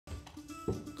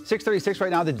6:36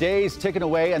 right now. The day's ticking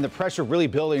away and the pressure really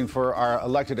building for our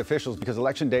elected officials because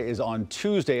Election Day is on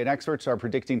Tuesday and experts are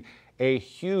predicting a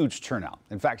huge turnout.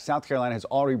 In fact, South Carolina has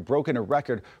already broken a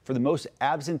record for the most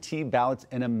absentee ballots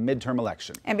in a midterm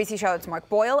election. NBC Charlotte's Mark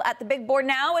Boyle at the big board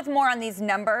now with more on these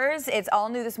numbers. It's all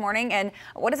new this morning. And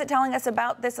what is it telling us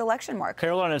about this election, Mark?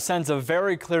 Carolina sends a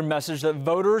very clear message that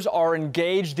voters are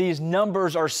engaged. These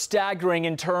numbers are staggering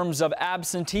in terms of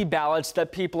absentee ballots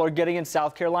that people are getting in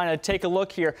South Carolina. Take a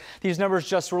look here. These numbers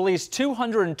just released.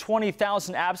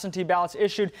 220,000 absentee ballots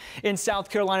issued in South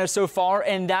Carolina so far,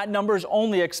 and that number is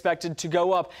only expected to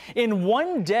go up. In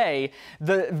one day,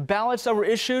 the ballots that were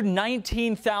issued,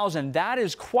 19,000. That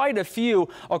is quite a few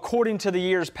according to the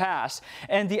years past.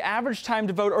 And the average time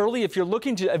to vote early, if you're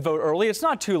looking to vote early, it's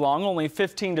not too long, only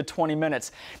 15 to 20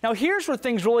 minutes. Now, here's where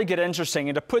things really get interesting.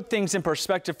 And to put things in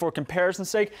perspective for comparison's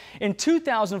sake, in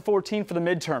 2014 for the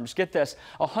midterms, get this,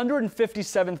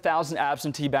 157,000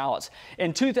 absentee ballots.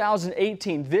 In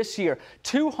 2018, this year,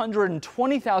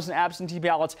 220,000 absentee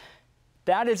ballots.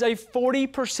 That is a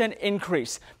 40%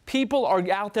 increase. People are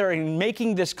out there and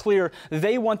making this clear.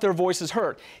 They want their voices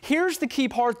heard. Here's the key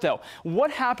part, though. What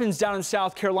happens down in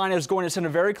South Carolina is going to send a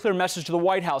very clear message to the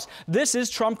White House. This is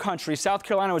Trump country. South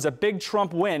Carolina was a big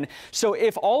Trump win. So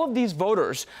if all of these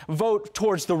voters vote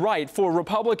towards the right for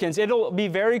Republicans, it'll be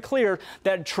very clear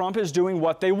that Trump is doing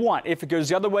what they want. If it goes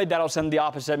the other way, that'll send the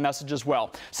opposite message as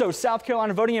well. So South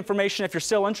Carolina voting information, if you're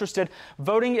still interested,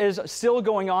 voting is still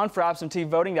going on for absentee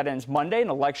voting. That ends Monday. And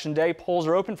Election Day polls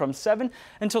are open from 7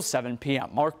 until 7 p.m.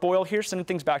 Mark Boyle here, sending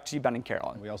things back to you, Ben and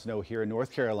Carolyn. We also know here in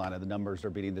North Carolina, the numbers are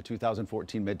beating the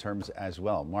 2014 midterms as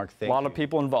well. Mark, thank you. A lot of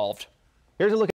people involved. Here's a look